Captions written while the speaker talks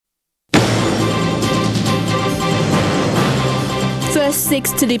first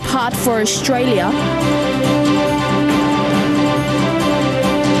 6 to depart for Australia.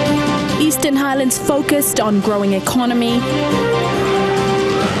 Eastern Highlands focused on growing economy.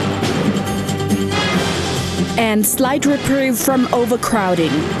 And slight reprieve from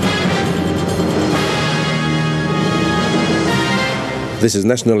overcrowding. This is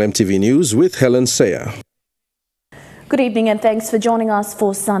National EMTV News with Helen Sayer. Good evening and thanks for joining us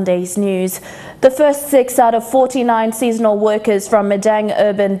for Sunday's news. The first 6 out of 49 seasonal workers from Madang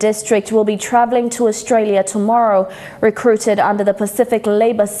Urban District will be travelling to Australia tomorrow. Recruited under the Pacific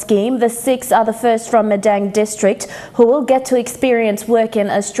Labour Scheme, the 6 are the first from Madang District who will get to experience work in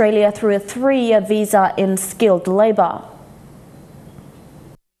Australia through a 3-year visa in skilled labour.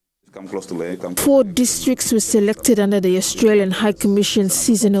 4 districts were selected under the Australian High Commission's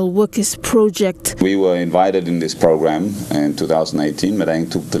Seasonal Workers Project. We were invited in this program in 2018. Madang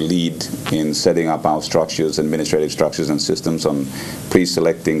took the lead in setting up our structures, administrative structures and systems on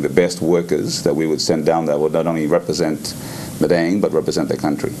pre-selecting the best workers that we would send down that would not only represent Madang but represent the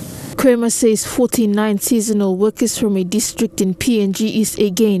country. Kramer says 49 seasonal workers from a district in PNG is a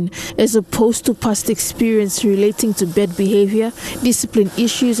gain, as opposed to past experience relating to bad behaviour, discipline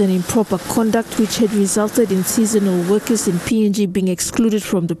issues and improper conduct, which had resulted in seasonal workers in PNG being excluded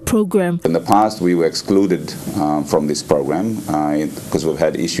from the program. In the past, we were excluded from this program because we've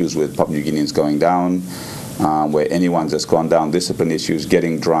had issues with Papua New Guineans going down, where anyone that's gone down, discipline issues,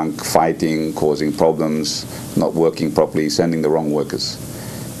 getting drunk, fighting, causing problems, not working properly, sending the wrong workers.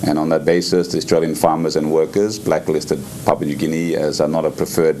 And on that basis, the Australian farmers and workers blacklisted Papua New Guinea as not a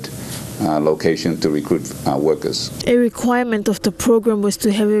preferred location to recruit workers. A requirement of the program was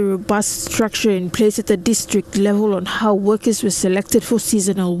to have a robust structure in place at the district level on how workers were selected for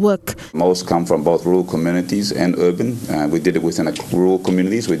seasonal work. Most come from both rural communities and urban. We did it within rural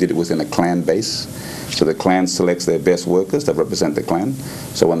communities. We did it within a clan base. So the clan selects their best workers that represent the clan.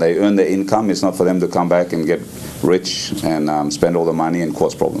 So when they earn their income, it's not for them to come back and get rich and spend all the money and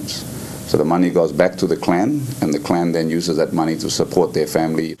cause problems. So the money goes back to the clan, and the clan then uses that money to support their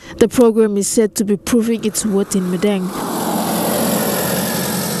family. The program is said to be proving its worth in Madang.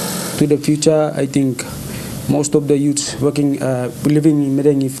 To the future, I think most of the youths living in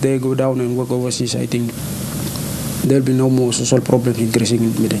Madang, if they go down and work overseas, I think there'll be no more social problems increasing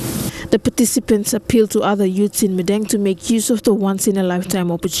in Madang. The participants appeal to other youths in Madang to make use of the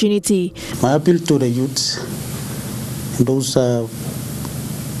once-in-a-lifetime opportunity. My appeal to the youths, those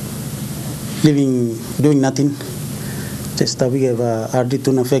doing nothing. Just we have a RD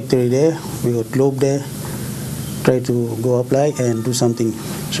tuna factory there, we got globe there. Try to go apply and do something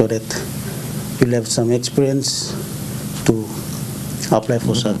so that you'll have some experience to apply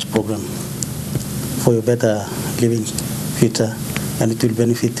for such program for your better living future, and it will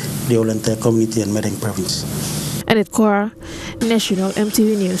benefit the whole entire community and Madang province. And at Kora, National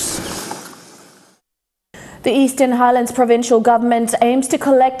EMTV News. The Eastern Highlands Provincial Government aims to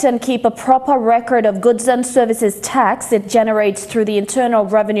collect and keep a proper record of goods and services tax it generates through the Internal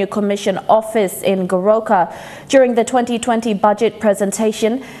Revenue Commission office in Goroka. During the 2020 budget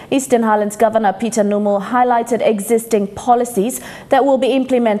presentation, Eastern Highlands Governor Peter Numu highlighted existing policies that will be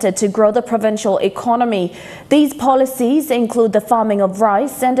implemented to grow the provincial economy. These policies include the farming of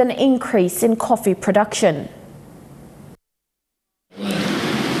rice and an increase in coffee production.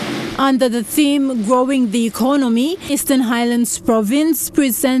 Under the theme Growing the Economy, Eastern Highlands Province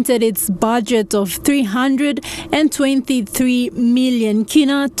presented its budget of 323 million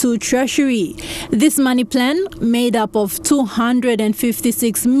kina to Treasury. This money plan, made up of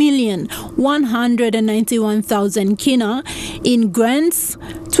 256,191,000 kina in grants,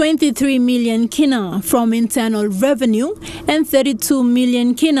 23 million kina from internal revenue, and 32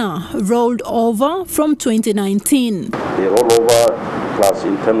 million kina rolled over from 2019. The rollover plus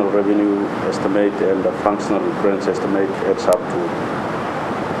internal revenue estimate and the functional grants estimate adds up to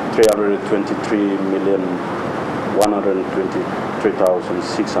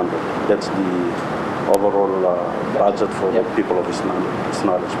 323,123,600. That's the overall budget for the people of Eastern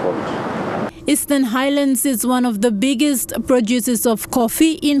Highlands Province. Eastern Highlands is one of the biggest producers of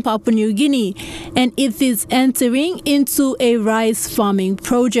coffee in Papua New Guinea, and it is entering into a rice farming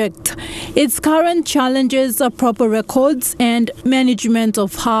project. Its current challenges are proper records and management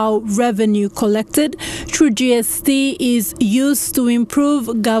of how revenue collected through GST is used to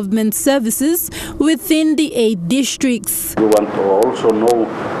improve government services within the 8 districts. We want to also know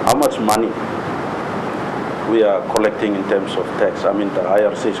how much money we are collecting in terms of tax. I mean, the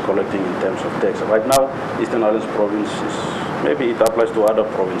IRC is collecting in terms of tax. Right now, Eastern Highlands Province maybe it applies to other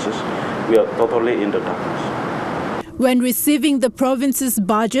provinces. We are totally in the darkness. When receiving the province's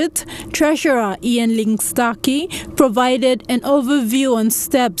budget, Treasurer Ian Linkstaki provided an overview on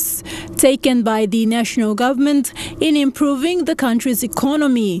steps taken by the national government in improving the country's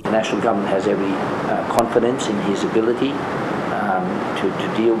economy. The national government has every confidence in his ability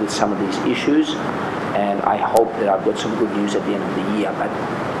to deal with some of these issues, and I hope that I've got some good news at the end of the year. But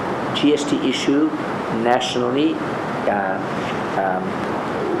GST issue nationally,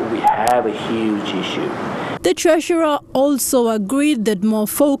 we have a huge issue. The Treasurer also agreed that more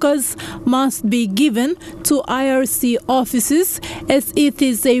focus must be given to IRC offices as it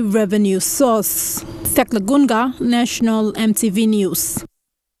is a revenue source. Thekla National EMTV News.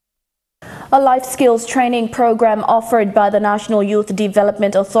 A life skills training program offered by the National Youth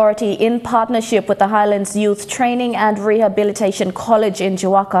Development Authority in partnership with the Highlands Youth Training and Rehabilitation College in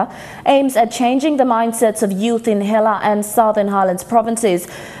Jiwaka aims at changing the mindsets of youth in Hela and Southern Highlands provinces.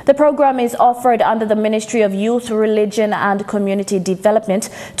 The program is offered under the Ministry of Youth, Religion and Community Development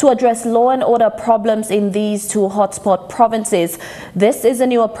to address law and order problems in these two hotspot provinces. This is a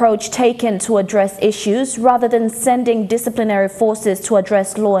new approach taken to address issues rather than sending disciplinary forces to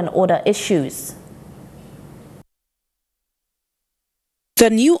address law and order issues. The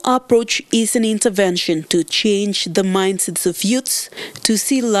new approach is an intervention to change the mindsets of youths to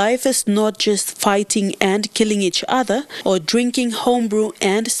see life as not just fighting and killing each other or drinking homebrew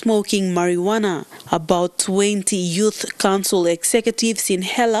and smoking marijuana. About 20 youth council executives in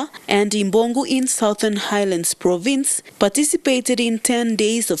Hela and Imbongo in Southern Highlands province participated in 10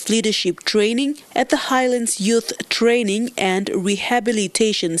 days of leadership training at the Highlands Youth Training and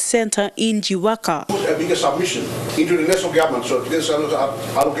Rehabilitation Center in Jiwaka. A bigger submission into the national government so this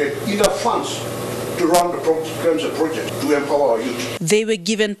allocate enough funds to run the programs and projects to empower our youth. They were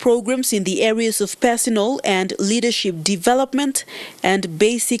given programs in the areas of personal and leadership development and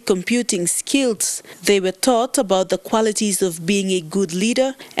basic computing skills. They were taught about the qualities of being a good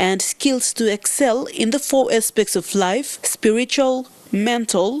leader and skills to excel in the 4 aspects of life: spiritual,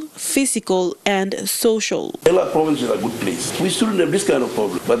 mental, physical and social. Hela province is a good place. We shouldn't have this kind of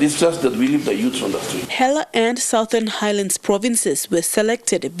problem, but it's just that we leave the youths on the street. Hela and Southern Highlands provinces were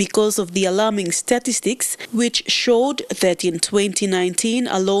selected because of the alarming statistics which showed that in 2019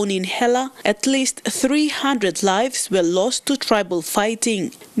 alone in Hela, at least 300 lives were lost to tribal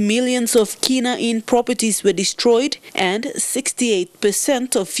fighting. Millions of kina in properties were destroyed and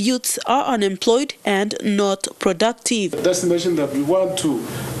 68% of youths are unemployed and not productive. The destination that we want to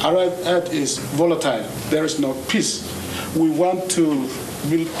arrive at is volatile. There is no peace. We want to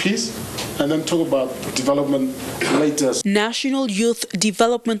build peace and then talk about development later. National Youth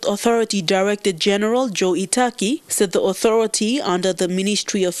Development Authority Director General Joe Itaki said the authority under the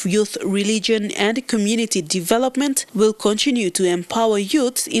Ministry of Youth, Religion and Community Development will continue to empower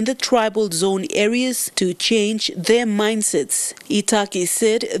youths in the tribal zone areas to change their mindsets. Itaki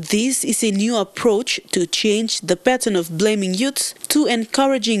said this is a new approach to change the pattern of blaming youths to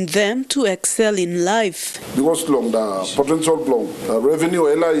encouraging them to excel in life. Because long the potential long revenue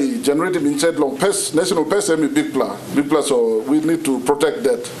generated inside long national pass big plus, so we need to protect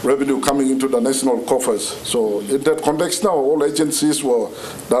that revenue coming into the national coffers. So in that context now, all agencies were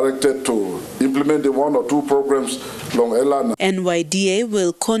directed to implement the 1 or 2 programs long Elan. NYDA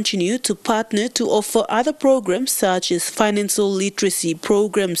will continue to partner to offer other programs such as financial literacy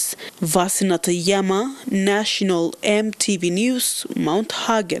programs. Vasinata Yama, National EMTV News, Mount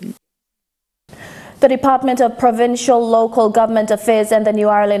Hagen. The Department of Provincial Local Government Affairs and the New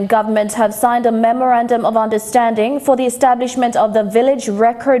Ireland Government have signed a Memorandum of Understanding for the establishment of the Village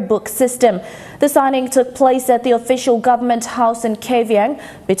Record Book System. The signing took place at the official government house in Kavieng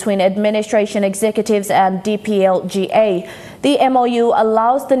between administration executives and DPLGA. The MOU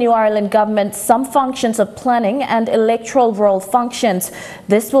allows the New Ireland Government some functions of planning and electoral roll functions.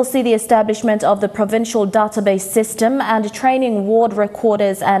 This will see the establishment of the provincial database system and training ward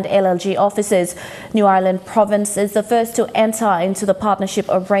recorders and LLG officers. New Ireland Province is the first to enter into the partnership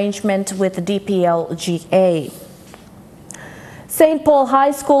arrangement with DPLGA. St. Paul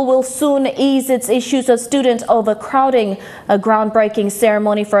High School will soon ease its issues of student overcrowding. A groundbreaking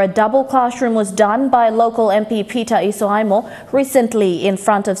ceremony for a double classroom was done by local MP Peter Isoaimo recently in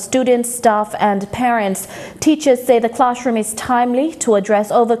front of students, staff and parents. Teachers say the classroom is timely to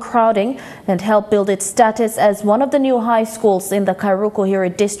address overcrowding and help build its status as one of the new high schools in the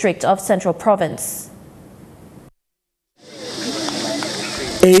Kairuku district of Central Province.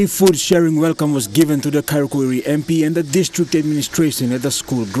 A food-sharing welcome was given to the Karukuiri MP and the district administration at the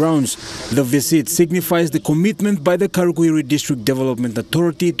school grounds. The visit signifies the commitment by the Karukuiri District Development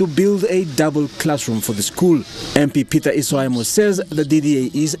Authority to build a double classroom for the school. MP Peter Isoaimo says the DDA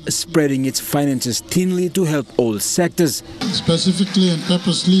is spreading its finances thinly to help all sectors. Specifically and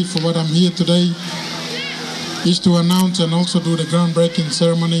purposely for what I'm here today is to announce and also do the groundbreaking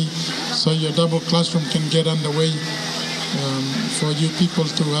ceremony so your double classroom can get underway. For you people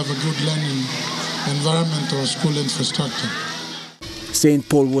to have a good learning environment or school infrastructure. St.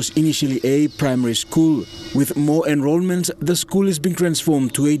 Paul was initially a primary school. With more enrollments, the school is being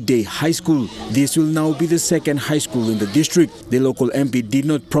transformed to a day high school. This will now be the second high school in the district. The local MP did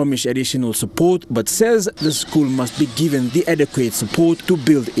not promise additional support, but says the school must be given the adequate support to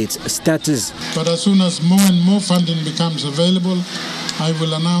build its status. But as soon as more and more funding becomes available, I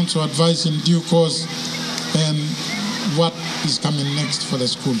will announce or advise in due course and what is coming next for the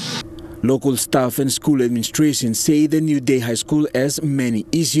school. Local staff and school administration say the new day high school has many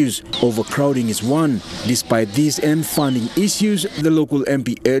issues. Overcrowding is one. Despite these and funding issues, the local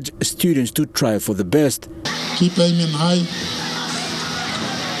MP urged students to try for the best. Keep aiming high.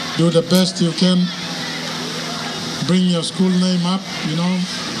 Do the best you can. Bring your school name up,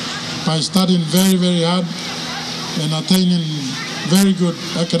 by studying very, very hard and attaining very good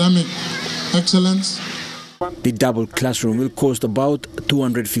academic excellence. The double classroom will cost about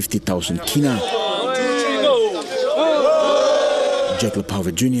 250,000 kina. Jack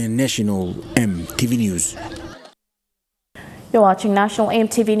Lepave Jr., National EMTV News. You're watching National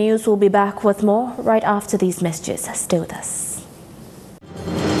EMTV News. We'll be back with more right after these messages. Stay with us.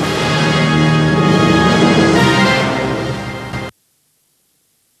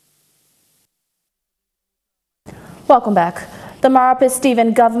 Welcome back. The Marape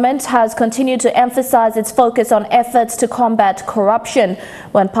Stephen government has continued to emphasize its focus on efforts to combat corruption.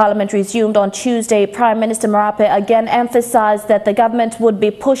 When Parliament resumed on Tuesday, Prime Minister Marape again emphasized that the government would be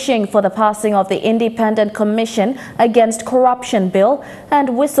pushing for the passing of the Independent Commission Against Corruption Bill and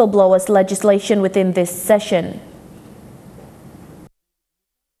whistleblowers legislation within this session.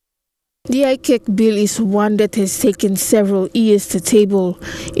 The ICAC bill is one that has taken several years to table.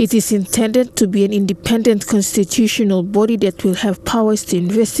 It is intended to be an independent constitutional body that will have powers to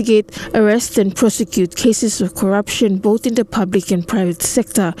investigate, arrest and prosecute cases of corruption both in the public and private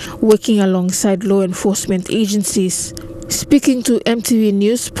sector, working alongside law enforcement agencies. Speaking to EMTV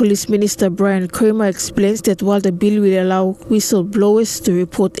News, Police Minister Brian Kramer explains that while the bill will allow whistleblowers to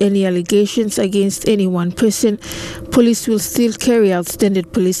report any allegations against any one person, police will still carry out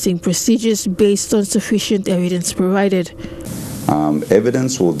standard policing procedures based on sufficient evidence provided.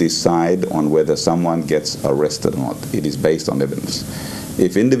 Evidence will decide on whether someone gets arrested or not. It is based on evidence.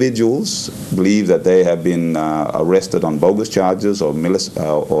 If individuals believe that they have been arrested on bogus charges or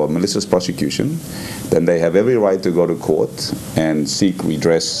malicious prosecution, then they have every right to go to court and seek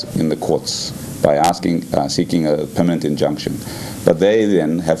redress in the courts by seeking a permanent injunction. But they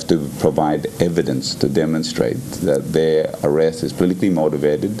then have to provide evidence to demonstrate that their arrest is politically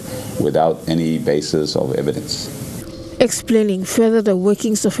motivated without any basis of evidence. Explaining further the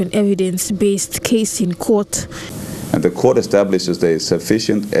workings of an evidence-based case in court. And the court establishes there is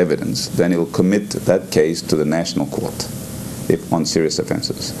sufficient evidence, then it will commit that case to the national court on serious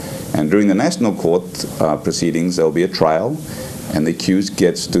offences. And during the national court proceedings, there will be a trial, and the accused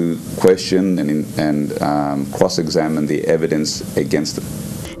gets to question and cross-examine the evidence against them.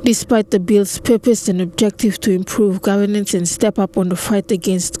 Despite the bill's purpose and objective to improve governance and step up on the fight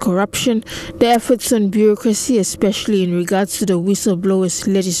against corruption, the efforts on bureaucracy, especially in regards to the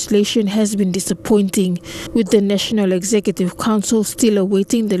whistleblowers legislation, has been disappointing, with the National Executive Council still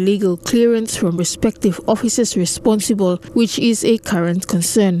awaiting the legal clearance from respective officers responsible, which is a current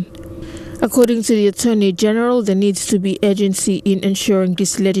concern. According to the Attorney General, there needs to be urgency in ensuring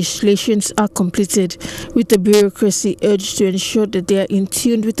these legislations are completed, with the bureaucracy urged to ensure that they are in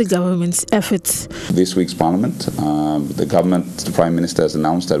tune with the government's efforts. This week's Parliament, the Prime Minister has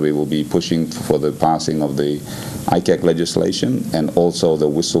announced that we will be pushing for the passing of the ICAC legislation and also the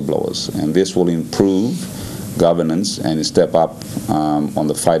whistleblowers. And this will improve governance and step up on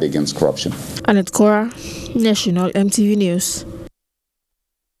the fight against corruption. Annette Cora, National EMTV News.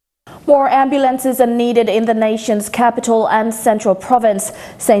 More ambulances are needed in the nation's capital and central province.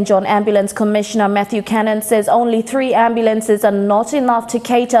 St. John Ambulance Commissioner Matthew Cannon says only 3 ambulances are not enough to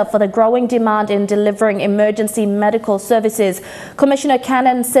cater for the growing demand in delivering emergency medical services. Commissioner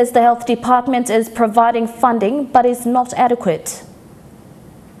Cannon says the Health Department is providing funding but is not adequate.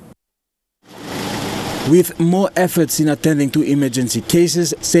 With more efforts in attending to emergency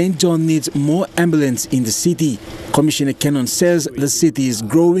cases, St. John needs more ambulance in the city. Commissioner Cannon says the city is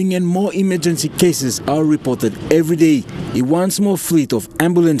growing and more emergency cases are reported every day. He wants more fleet of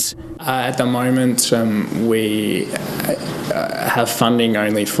ambulance. At the moment, we have funding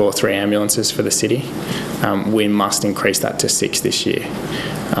only for 3 ambulances for the city. We must increase that to 6 this year.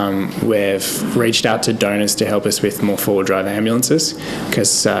 We've reached out to donors to help us with more forward drive ambulances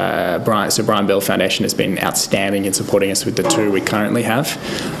because Brian Bell Foundation has been outstanding in supporting us with the 2 we currently have,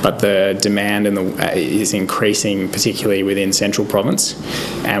 but the demand is increasing, particularly within Central Province,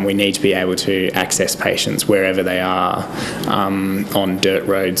 and we need to be able to access patients wherever they are on dirt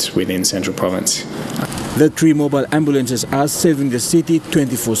roads within Central Province. The 3 mobile ambulances are serving the city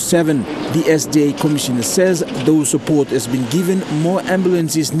 24/7. The SDA Commissioner says though support has been given, more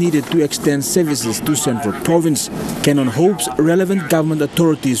ambulances needed to extend services to Central Province. Cannon hopes relevant government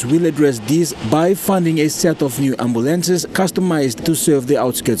authorities will address this by funding a set of new ambulances customized to serve the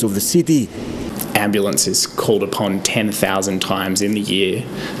outskirts of the city. Ambulance is called upon 10,000 times in the year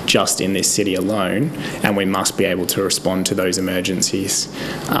just in this city alone, and we must be able to respond to those emergencies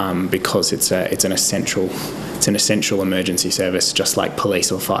because it's an essential emergency service, just like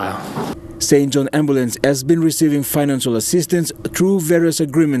police or fire. St. John Ambulance has been receiving financial assistance through various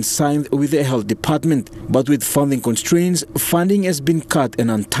agreements signed with the health department, but with funding constraints, funding has been cut and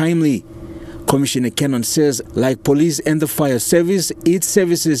untimely. Commissioner Cannon says, like police and the fire service, its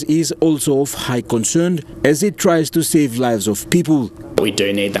services is also of high concern as it tries to save lives of people. We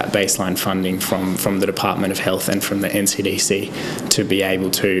do need that baseline funding from the Department of Health and from the NCDC to be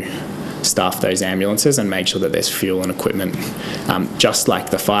able to staff those ambulances and make sure that there's fuel and equipment. Just like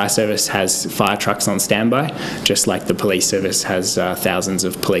the fire service has fire trucks on standby, just like the police service has thousands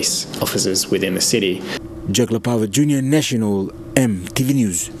of police officers within the city. Jack LaPava Jr., National EMTV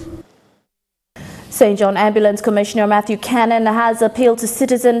News. St. John Ambulance Commissioner Matthew Cannon has appealed to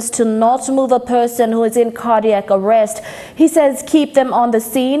citizens to not move a person who is in cardiac arrest. He says keep them on the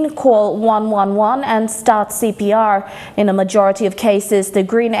scene, call 111 and start CPR. In a majority of cases, the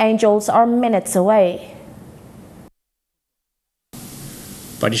Green Angels are minutes away.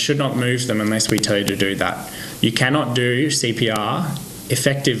 But you should not move them unless we tell you to do that. You cannot do CPR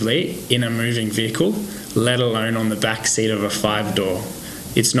effectively in a moving vehicle, let alone on the back seat of a 5-door.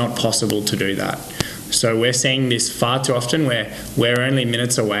 It's not possible to do that. So we're seeing this far too often where we're only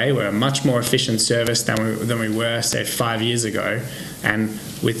minutes away. We're a much more efficient service than we were, say, 5 years ago. And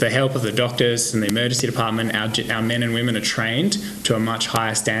with the help of the doctors and the emergency department, our men and women are trained to a much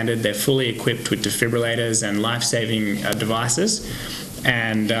higher standard. They're fully equipped with defibrillators and life-saving devices.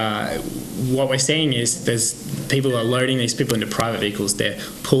 And what we're seeing is people are loading these people into private vehicles. They're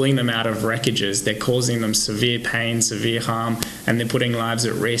pulling them out of wreckages. They're causing them severe pain, severe harm, and they're putting lives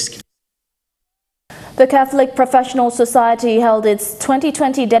at risk. The Catholic Professional Society held its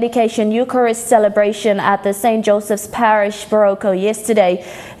 2020 Dedication Eucharist celebration at the St. Joseph's Parish, Boroko yesterday.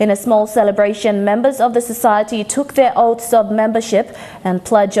 In a small celebration, members of the society took their oaths of membership and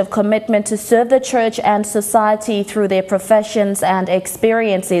pledge of commitment to serve the church and society through their professions and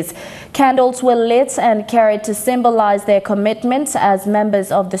experiences. Candles were lit and carried to symbolize their commitment as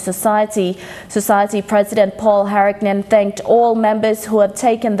members of the society. Society President Paul Harricknen thanked all members who have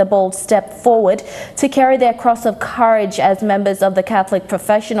taken the bold step forward to carry their cross of courage as members of the Catholic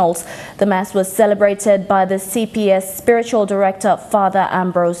professionals. The Mass was celebrated by the CPS Spiritual Director, Father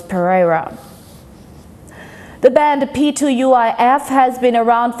Ambrose Pereira. The band P2UIF has been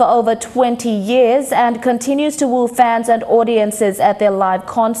around for over 20 years and continues to woo fans and audiences at their live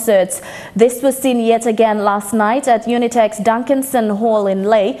concerts. This was seen yet again last night at Unitech's Duncanson Hall in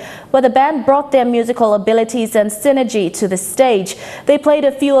Lae, where the band brought their musical abilities and synergy to the stage. They played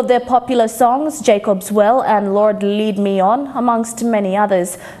a few of their popular songs, Jacob's Well and Lord Lead Me On, amongst many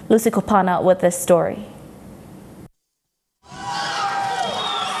others. Lucy Kopana with this story.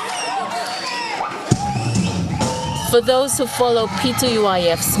 For those who follow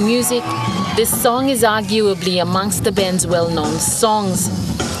P2UIF's music, this song is arguably amongst the band's well-known songs.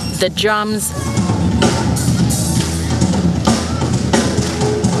 The drums,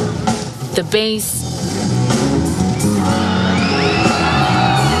 the bass,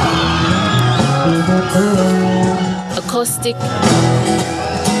 acoustic,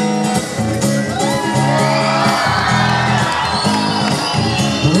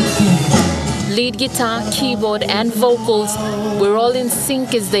 lead guitar, keyboard and vocals were all in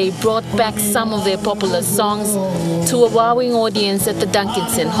sync as they brought back some of their popular songs to a wowing audience at the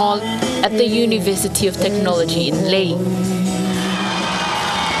Duncanson Hall at the University of Technology in Lae.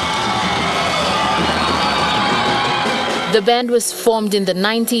 The band was formed in the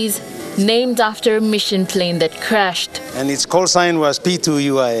 90s, named after a mission plane that crashed. And its call sign was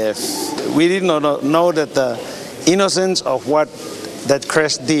P2UIF. We did not know that innocence of what that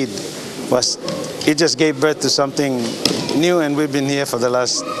crash did was, it just gave birth to something new, and we've been here for the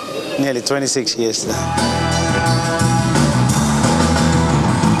last nearly 26 years now.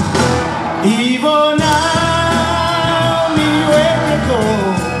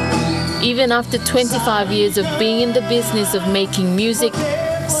 Even after 25 years of being in the business of making music,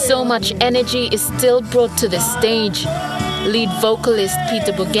 so much energy is still brought to the stage. Lead vocalist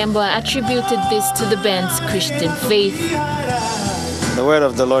Peter Bogembo attributed this to the band's Christian faith. The word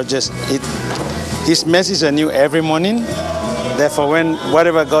of the Lord His messages are new every morning. Therefore, when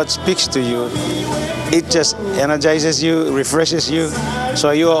whatever God speaks to you, it just energizes you, refreshes you.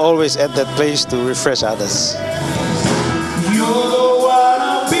 So you are always at that place to refresh others.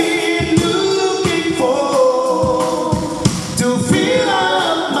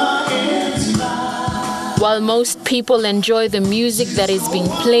 While most people enjoy the music that is being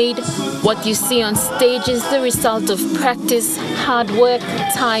played, what you see on stage is the result of practice, hard work,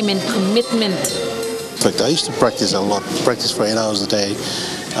 time and commitment. In fact, I used to practice a lot, practice for 8 hours a day.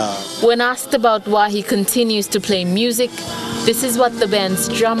 When asked about why he continues to play music, this is what the band's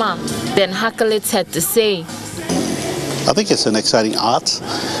drummer, Ben Hakelitz, had to say. I think it's an exciting art.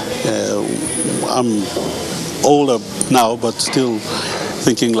 I'm older now, but still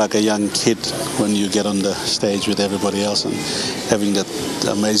thinking like a young kid when you get on the stage with everybody else and having that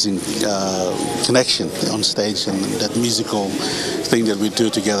amazing connection on stage, and that musical thing that we do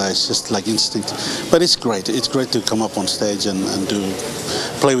together is just like instinct. But it's great. It's great to come up on stage and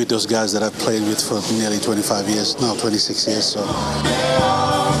play with those guys that I've played with for nearly 25 years, now 26 years. So.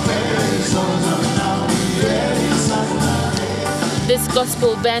 This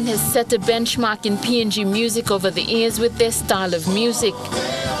gospel band has set a benchmark in PNG music over the years with their style of music.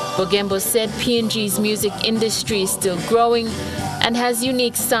 Bogembo said PNG's music industry is still growing and has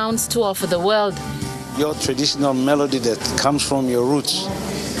unique sounds to offer the world. Your traditional melody that comes from your roots,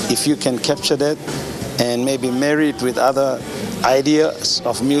 if you can capture that and maybe marry it with other ideas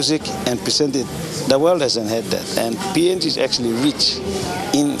of music and present it, the world hasn't had that. And PNG is actually rich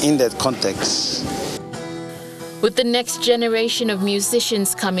in that context. With the next generation of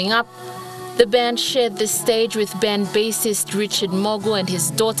musicians coming up, the band shared the stage with band bassist Richard Mogu and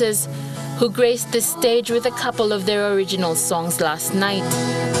his daughters, who graced the stage with a couple of their original songs last night.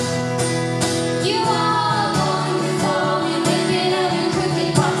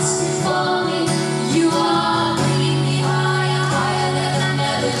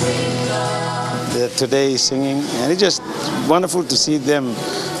 They're today singing, and it's just wonderful to see them,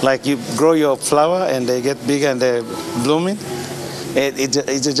 like you grow your flower and they get bigger and they're blooming.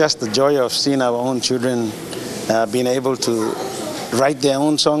 It's just the joy of seeing our own children being able to write their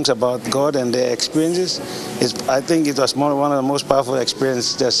own songs about God and their experiences. I think it was one of the most powerful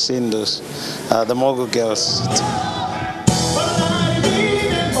experiences, just seeing those, the Mogu girls.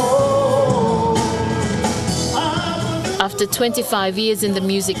 After 25 years in the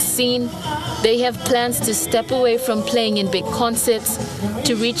music scene, they have plans to step away from playing in big concerts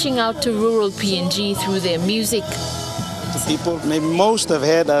to reaching out to rural PNG through their music. People, maybe most have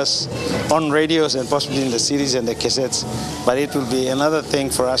heard us on radios and possibly in the CDs and the cassettes, but it will be another thing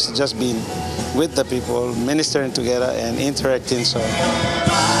for us to just be with the people, ministering together and interacting. So.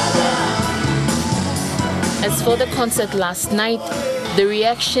 As for the concert last night, the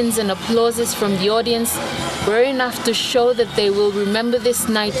reactions and applauses from the audience were enough to show that they will remember this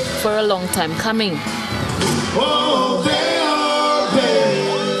night for a long time coming.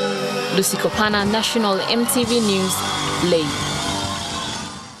 Lucy Kopana, National EMTV News, Ley.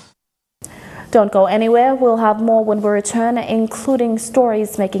 Don't go anywhere. We'll have more when we return, including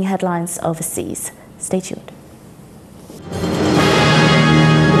stories making headlines overseas. Stay tuned.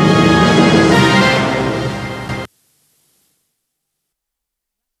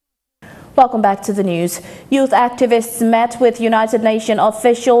 Welcome back to the news. Youth activists met with United Nations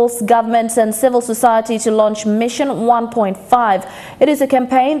officials, governments and civil society to launch Mission 1.5. It is a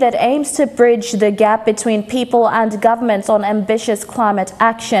campaign that aims to bridge the gap between people and governments on ambitious climate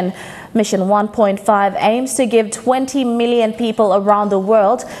action. Mission 1.5 aims to give 20 million people around the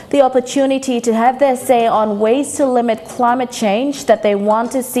world the opportunity to have their say on ways to limit climate change that they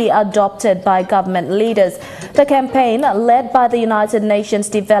want to see adopted by government leaders. The campaign, led by the United Nations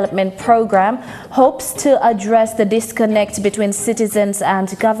Development Programme, hopes to address the disconnect between citizens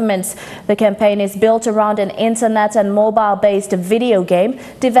and governments. The campaign is built around an internet and mobile-based video game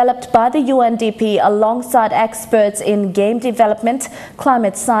developed by the UNDP alongside experts in game development,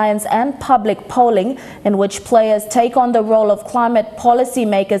 climate science and and public polling, in which players take on the role of climate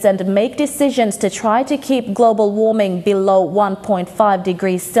policymakers and make decisions to try to keep global warming below 1.5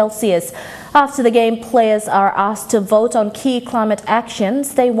 degrees Celsius. After the game, players are asked to vote on key climate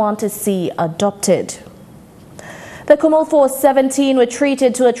actions they want to see adopted. The Kumulfor 17 were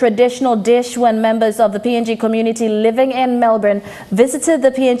treated to a traditional dish when members of the PNG community living in Melbourne visited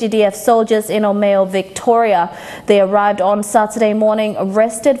the PNGDF soldiers in Omeo, Victoria. They arrived on Saturday morning,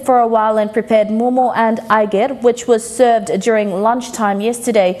 rested for a while and prepared mumu and aigir, which was served during lunchtime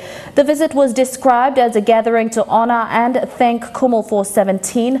yesterday. The visit was described as a gathering to honour and thank Kumulfor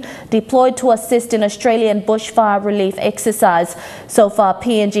 17, deployed to assist in Australian bushfire relief exercise. So far,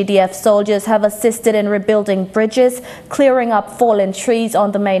 PNGDF soldiers have assisted in rebuilding bridges, clearing up fallen trees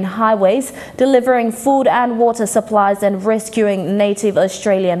on the main highways, delivering food and water supplies and rescuing native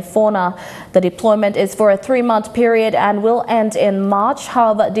Australian fauna. The deployment is for a 3-month period and will end in March.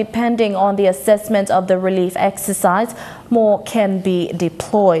 However, depending on the assessment of the relief exercise, more can be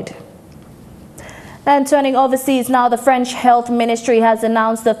deployed. And turning overseas now, the French Health Ministry has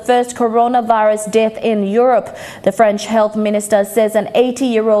announced the first coronavirus death in Europe. The French Health Minister says an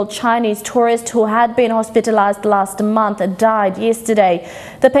 80-year-old Chinese tourist who had been hospitalized last month died yesterday.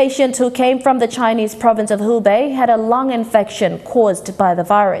 The patient, who came from the Chinese province of Hubei, had a lung infection caused by the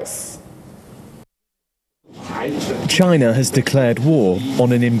virus. China has declared war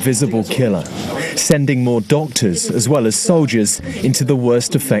on an invisible killer, sending more doctors as well as soldiers into the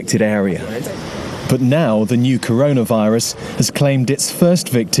worst affected area. But now the new coronavirus has claimed its first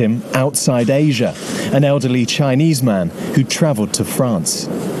victim outside Asia, an elderly Chinese man who travelled to France.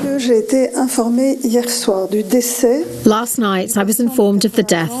 Last night, I was informed of the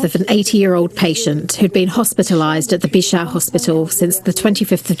death of an 80-year-old patient who'd been hospitalised at the Bichat Hospital since the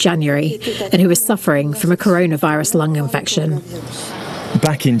 25th of January and who was suffering from a coronavirus lung infection.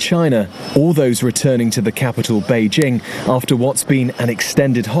 Back in China, all those returning to the capital Beijing after what's been an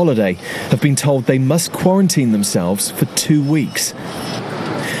extended holiday have been told they must quarantine themselves for 2 weeks.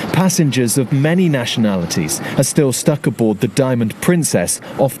 Passengers of many nationalities are still stuck aboard the Diamond Princess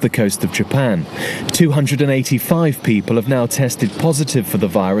off the coast of Japan. 285 people have now tested positive for the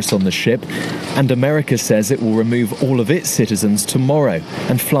virus on the ship, and America says it will remove all of its citizens tomorrow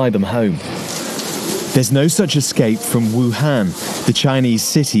and fly them home. There's no such escape from Wuhan, the Chinese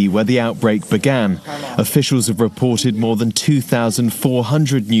city where the outbreak began. Officials have reported more than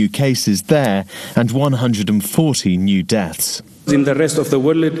 2,400 new cases there and 140 new deaths. In the rest of the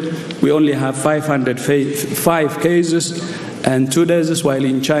world, we only have 505 cases and 2 deaths, while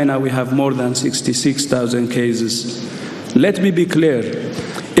in China we have more than 66,000 cases. Let me be clear,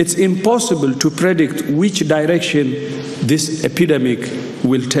 it's impossible to predict which direction this epidemic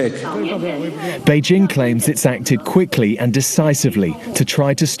will take. Beijing claims it's acted quickly and decisively to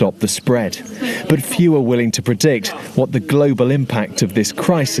try to stop the spread, but few are willing to predict what the global impact of this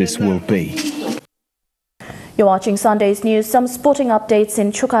crisis will be. You're watching Sunday's News. Some sporting updates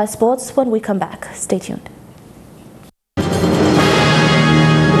in Chukai Sports when we come back. Stay tuned.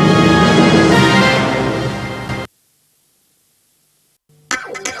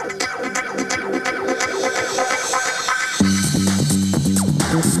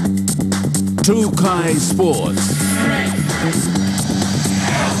 Chukai Sports.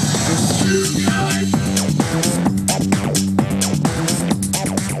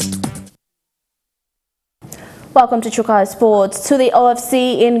 Welcome to Chukai Sports. To the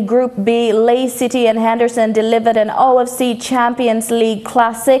OFC in Group B, Leigh City and Henderson delivered an OFC Champions League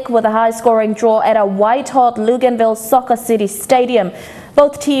classic with a high-scoring draw at a white-hot Luganville Soccer City Stadium.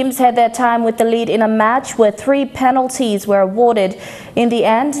 Both teams had their time with the lead in a match where 3 penalties were awarded. In the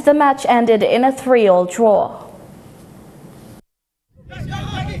end, the match ended in a 3-3 draw.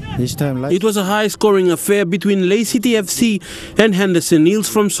 It was a high-scoring affair between Leigh City FC and Henderson Eels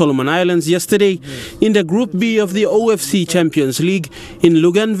from Solomon Islands yesterday in the Group B of the OFC Champions League in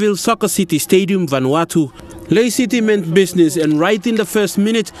Luganville Soccer City Stadium, Vanuatu. Leigh City meant business and right in the first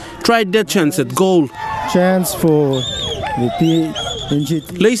minute tried their chance at goal. Chance for the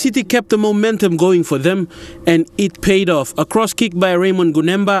PNG. Leigh City kept the momentum going for them and it paid off. A cross kick by Raymond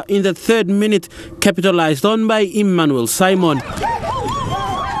Gunemba in the 3rd minute, capitalized on by Emmanuel Simon.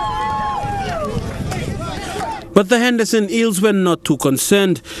 But the Henderson Eels were not too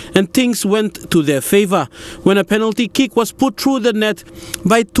concerned and things went to their favour when a penalty kick was put through the net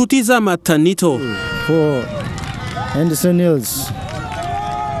by Tutizama Tanito. For Henderson Eels.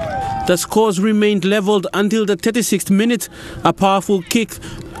 The scores remained levelled until the 36th minute. A powerful kick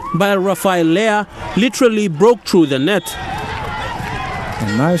by Rafael Lea literally broke through the net.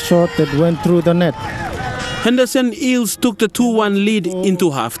 A nice shot that went through the net. Henderson Eels took the 2-1 lead into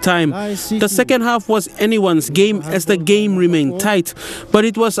half-time. The second half was anyone's game as the game remained tight, but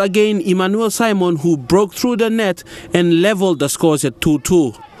it was again Emmanuel Simon who broke through the net and leveled the scores at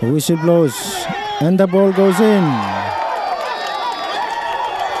 2-2. The whistle blows and the ball goes in.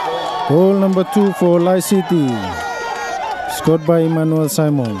 Goal number 2 for Lai City, scored by Emmanuel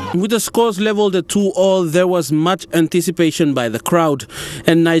Simon. With the scores leveled at 2-2, there was much anticipation by the crowd,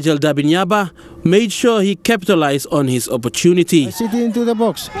 and Nigel Dabinyaba made sure he capitalized on his opportunity. Lai City into the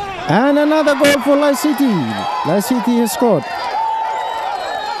box, and another goal for Lai City. Lai City has scored.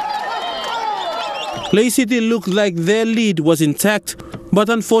 Lai City looked like their lead was intact, but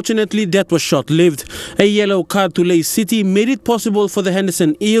unfortunately that was short-lived. A yellow card to Lai City made it possible for the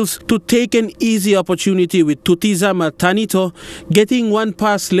Henderson Eels to take an easy opportunity, with Tutiza Martanito getting one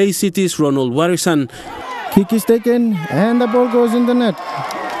past Lai City's Ronald Warisan. Kick is taken and the ball goes in the net.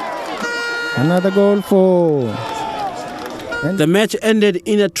 Another goal for... The match ended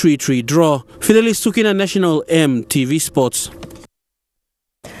in a 3-3 draw. Fidelis Sukina, National EMTV Sports.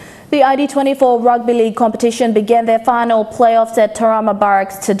 The ID24 Rugby League competition began their final playoffs at Tarama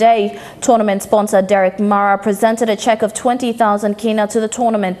Barracks today. Tournament sponsor Derek Mara presented a cheque of 20,000 kina to the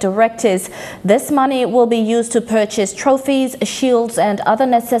tournament directors. This money will be used to purchase trophies, shields and other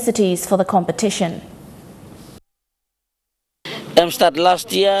necessities for the competition. Start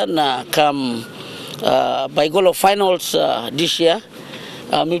last year, na come by goal of finals this year.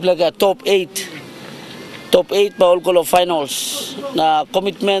 We play a top 8 pa all goal of finals. Na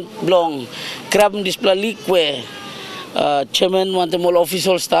commitment belong crab display league where chairman want them all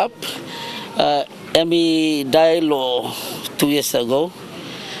official staff. Me died 2 years ago.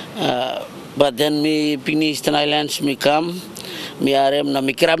 But then me finish the Highlands, me come, me RM na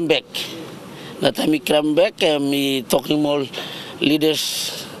me cram back. Na time me cram back, me talking all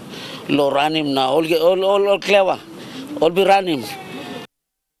leaders lo run him na all clever, all be run him.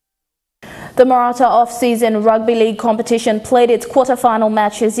 The Maratha off-season rugby league competition played its quarter-final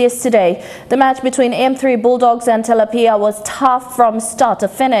matches yesterday. The match between M3 Bulldogs and Telapia was tough from start to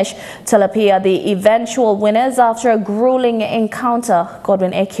finish. Telapia the eventual winners after a grueling encounter.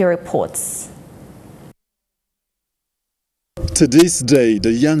 Godwin Eki reports. To this day,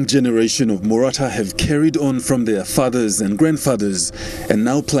 the young generation of Maratha have carried on from their fathers and grandfathers and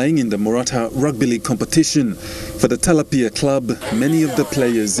now playing in the Maratha Rugby League competition. For the Telapia club, many of the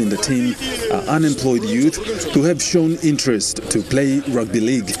players in the team are unemployed youth who have shown interest to play rugby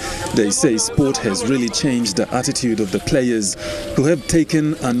league. They say sport has really changed the attitude of the players who have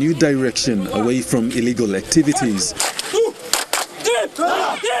taken a new direction away from illegal activities.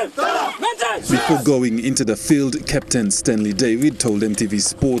 Before going into the field, Captain Stanley David told MTV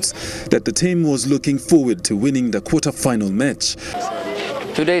Sports that the team was looking forward to winning the quarter-final match.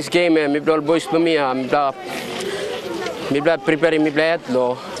 Today's game, my boys for me, preparing me play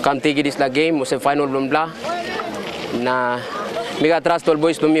lo come take this game was a final bla na me got trust all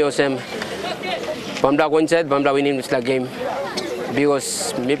boys for me osem pamda concert pamda winning this game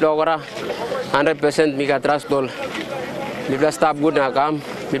because me play 100% me got trust all me play stop good na come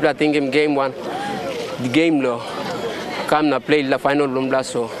me play think game one the game lo come na play the final bla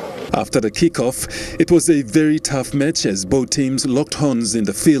so. After the kickoff, it was a very tough match as both teams locked horns in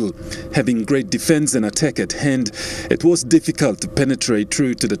the field. Having great defense and attack at hand, it was difficult to penetrate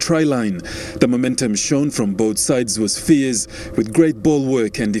through to the try line. The momentum shown from both sides was fierce, with great ball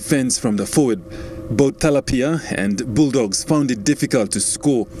work and defense from the forward. Both Telapia and Bulldogs found it difficult to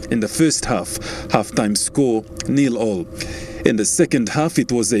score in the first half. Half-time score 0-0. In the second half,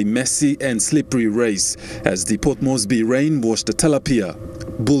 it was a messy and slippery race as the Port Moresby rain washed the Telapia.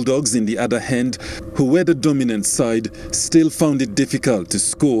 Bulldogs, in the other hand, who were the dominant side, still found it difficult to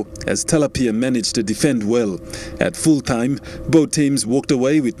score as Telapia managed to defend well. At full time, both teams walked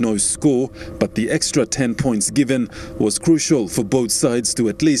away with no score, but the extra 10 points given was crucial for both sides to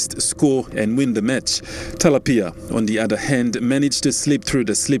at least score and win the match. Telapia, on the other hand, managed to slip through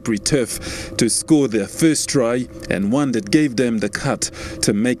the slippery turf to score their first try and one that gave them the cut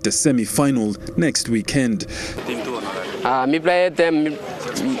to make the semi-final next weekend. Me play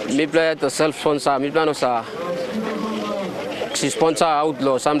to self-sponsor, me plan sa sponsor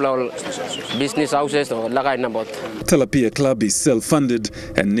outlaw, some business houses or lagay na bot. Telapia Club is self-funded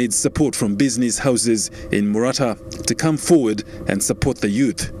and needs support from business houses in Maratha to come forward and support the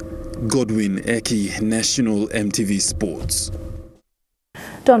youth. Godwin Eki, National MTV Sports.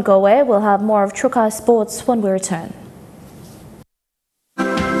 Don't go away, we'll have more of Trukai Sports when we return.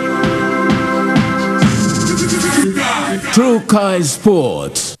 Trukai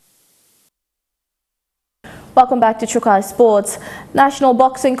Sports. Welcome back to Trukai Sports. National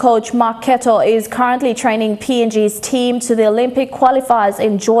boxing coach Mark Keto is currently training PNG's team to the Olympic qualifiers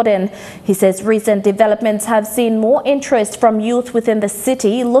in Jordan. He says recent developments have seen more interest from youth within the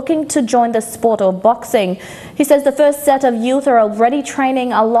city looking to join the sport of boxing. He says the first set of youth are already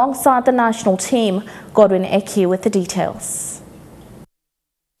training alongside the national team. Godwin Eki with the details.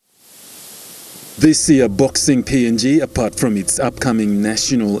 This year, Boxing PNG, apart from its upcoming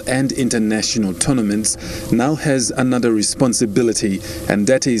national and international tournaments, now has another responsibility, and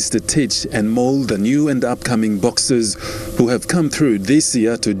that is to teach and mold the new and upcoming boxers who have come through this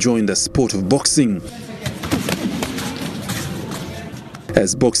year to join the sport of boxing.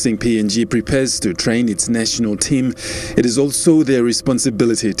 As Boxing PNG prepares to train its national team, it is also their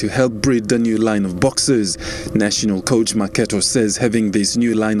responsibility to help breed the new line of boxers. National coach Mark Keto says having this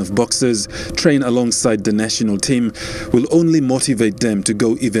new line of boxers train alongside the national team will only motivate them to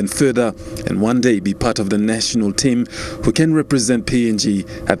go even further and one day be part of the national team who can represent PNG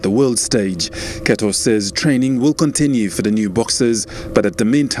at the world stage. Keto says training will continue for the new boxers, but at the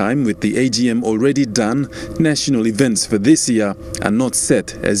meantime, with the AGM already done, national events for this year are not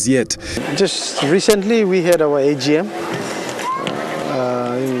set as yet. Just recently we had our AGM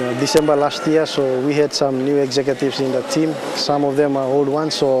in December last year, so we had some new executives in the team. Some of them are old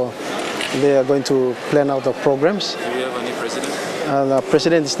ones, so they are going to plan out the programs. Do you have any president? The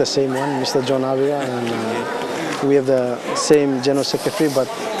president is the same one, Mr. John Avia, and we have the same general secretary, but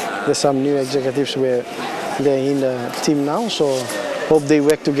there's some new executives where they're in the team now, so hope they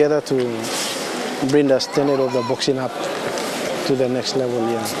work together to bring the standard of the boxing up to the next level.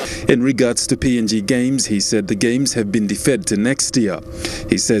 In regards to PNG Games, he said the Games have been deferred to next year.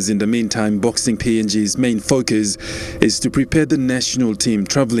 He says in the meantime, Boxing PNG's main focus is to prepare the national team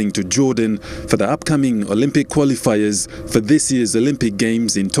travelling to Jordan for the upcoming Olympic qualifiers for this year's Olympic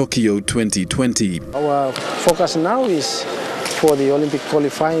Games in Tokyo 2020. Our focus now is for the Olympic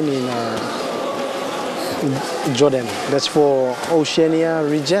qualifying in Jordan. That's for Oceania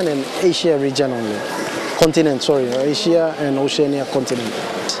region and Asia region only. Continent, sorry, Asia and Oceania continent.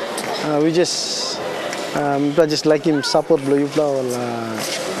 We just like him support Blue or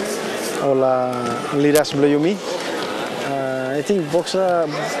leaders Blue Yumi. I think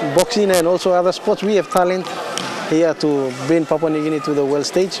boxing and also other sports, we have talent here to bring Papua New Guinea to the world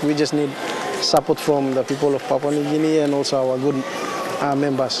stage. We just need support from the people of Papua New Guinea and also our good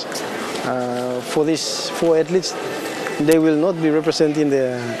members. For these 4 athletes, they will not be representing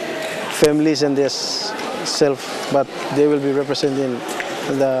their families and their self, but they will be representing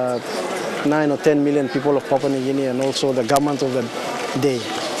the 9 or 10 million people of Papua New Guinea and also the government of the day.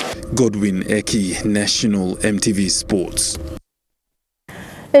 Godwin Eki, National EMTV Sports.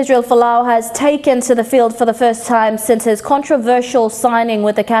 Israel Folau has taken to the field for the first time since his controversial signing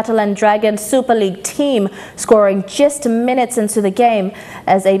with the Catalan Dragons Super League team, scoring just minutes into the game.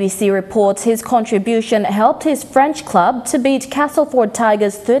 As ABC reports, his contribution helped his French club to beat Castleford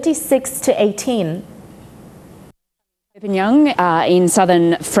Tigers 36-18. Young in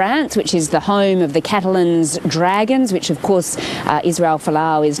southern France, which is the home of the Catalans Dragons, which of course Israel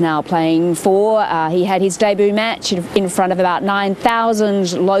Folau is now playing for. He had his debut match in front of about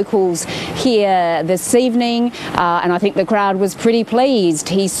 9,000 locals here this evening, and I think the crowd was pretty pleased.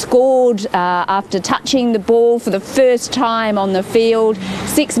 He scored after touching the ball for the first time on the field,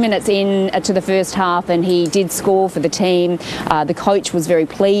 6 minutes in to the first half, and he did score for the team. The coach was very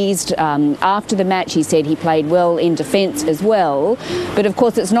pleased. After the match, he said he played well in defence as well, but of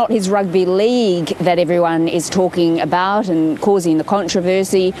course it's not his rugby league that everyone is talking about and causing the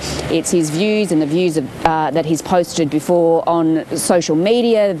controversy. It's his views and the views of, that he's posted before on social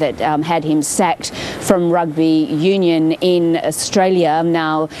media that had him sacked from rugby union in Australia.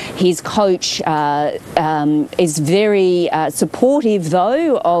 Now his coach is very supportive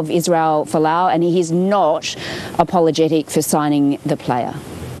though of Israel Folau, and he is not apologetic for signing the player.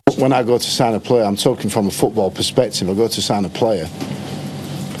 When I go to sign a player, I'm talking from a football perspective. I go to sign a player,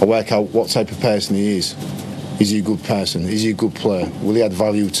 I work out what type of person he is. Is he a good person? Is he a good player? Will he add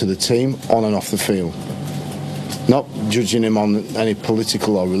value to the team on and off the field? Not judging him on any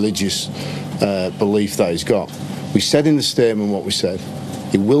political or religious belief that he's got. We said in the statement what we said.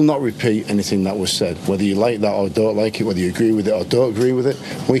 He will not repeat anything that was said, whether you like that or don't like it, whether you agree with it or don't agree with it.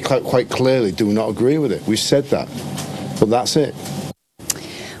 We quite clearly do not agree with it. We said that, but that's it.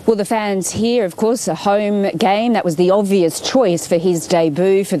 Well, the fans here, of course, a home game. That was the obvious choice for his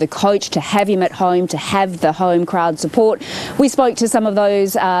debut, for the coach to have him at home, to have the home crowd support. We spoke to some of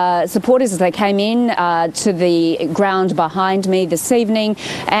those supporters as they came in to the ground behind me this evening,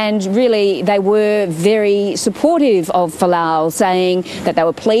 and really they were very supportive of Folau, saying that they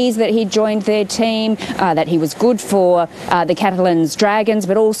were pleased that he joined their team, that he was good for the Catalans Dragons,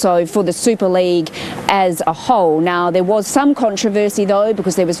 but also for the Super League as a whole. Now, there was some controversy, though,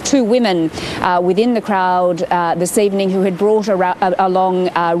 because there was two women within the crowd this evening who had brought along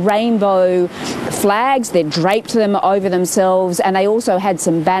rainbow flags. They draped them over themselves, and they also had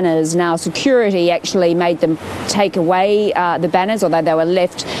some banners. Now, security actually made them take away the banners, although they were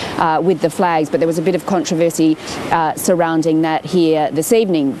left with the flags. But there was a bit of controversy surrounding that here this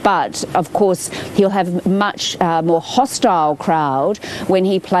evening. But, of course, he'll have much more hostile crowd when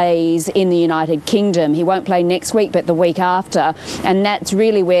he plays in the United Kingdom. He won't play next week, but the week after. And that's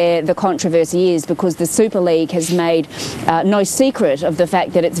really where the controversy is, because the Super League has made no secret of the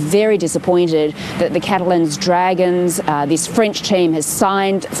fact that it's very disappointed that the Catalans Dragons, this French team, has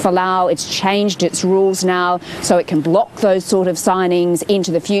signed Folau. It's changed its rules now so it can block those sort of signings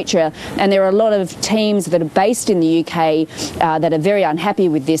into the future. And there are a lot of teams that are based in the UK that are very unhappy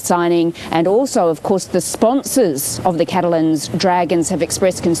with this signing. And also, of course, the sponsors of the Catalans Dragons have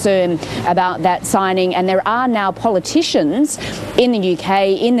expressed concern about that signing. And there are now politicians in the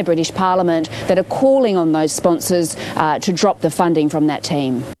UK, in the British Parliament, that are calling on those sponsors to drop the funding from that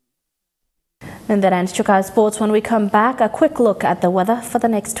team. And that ends Chukai Sports. When we come back, a quick look at the weather for the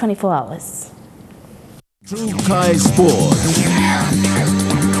next 24 hours. Chukai Sports.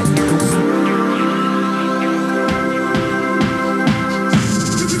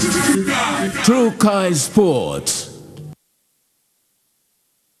 Chukai Sports.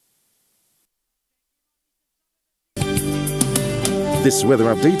 This weather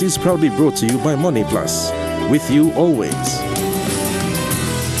update is proudly brought to you by Money Plus. With you always.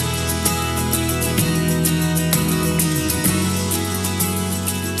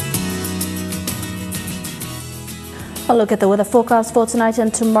 A look at the weather forecast for tonight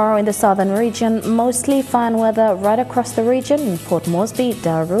and tomorrow in the southern region. Mostly fine weather right across the region in Port Moresby,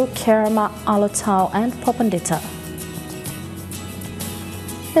 Daru, Kerama, Alotau and Popondetta.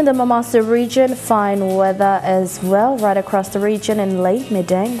 In the Mamasa region, fine weather as well right across the region in Lae,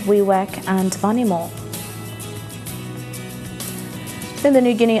 Medang, Wewak and Vanimo. In the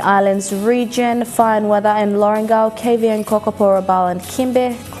New Guinea Islands region, fine weather in Lorengau, Kavieng, Kokoporabao and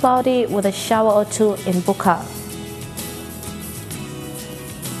Kimbe, cloudy with a shower or two in Buka.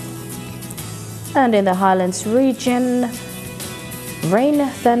 And in the Highlands region, rain,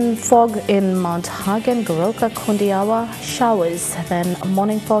 then fog in Mount Hagen, Goroka, Kundiawa, showers, then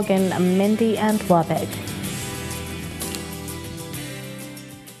morning fog in Mendi and Wabeg.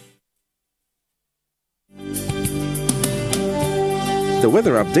 The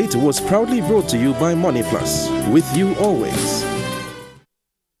weather update was proudly brought to you by Money Plus. With you always.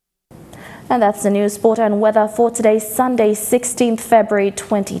 And that's the news, sport and weather for today, Sunday, 16th February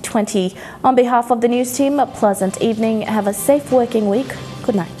 2020. On behalf of the news team, a pleasant evening. Have a safe working week.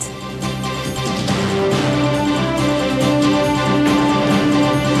 Good night.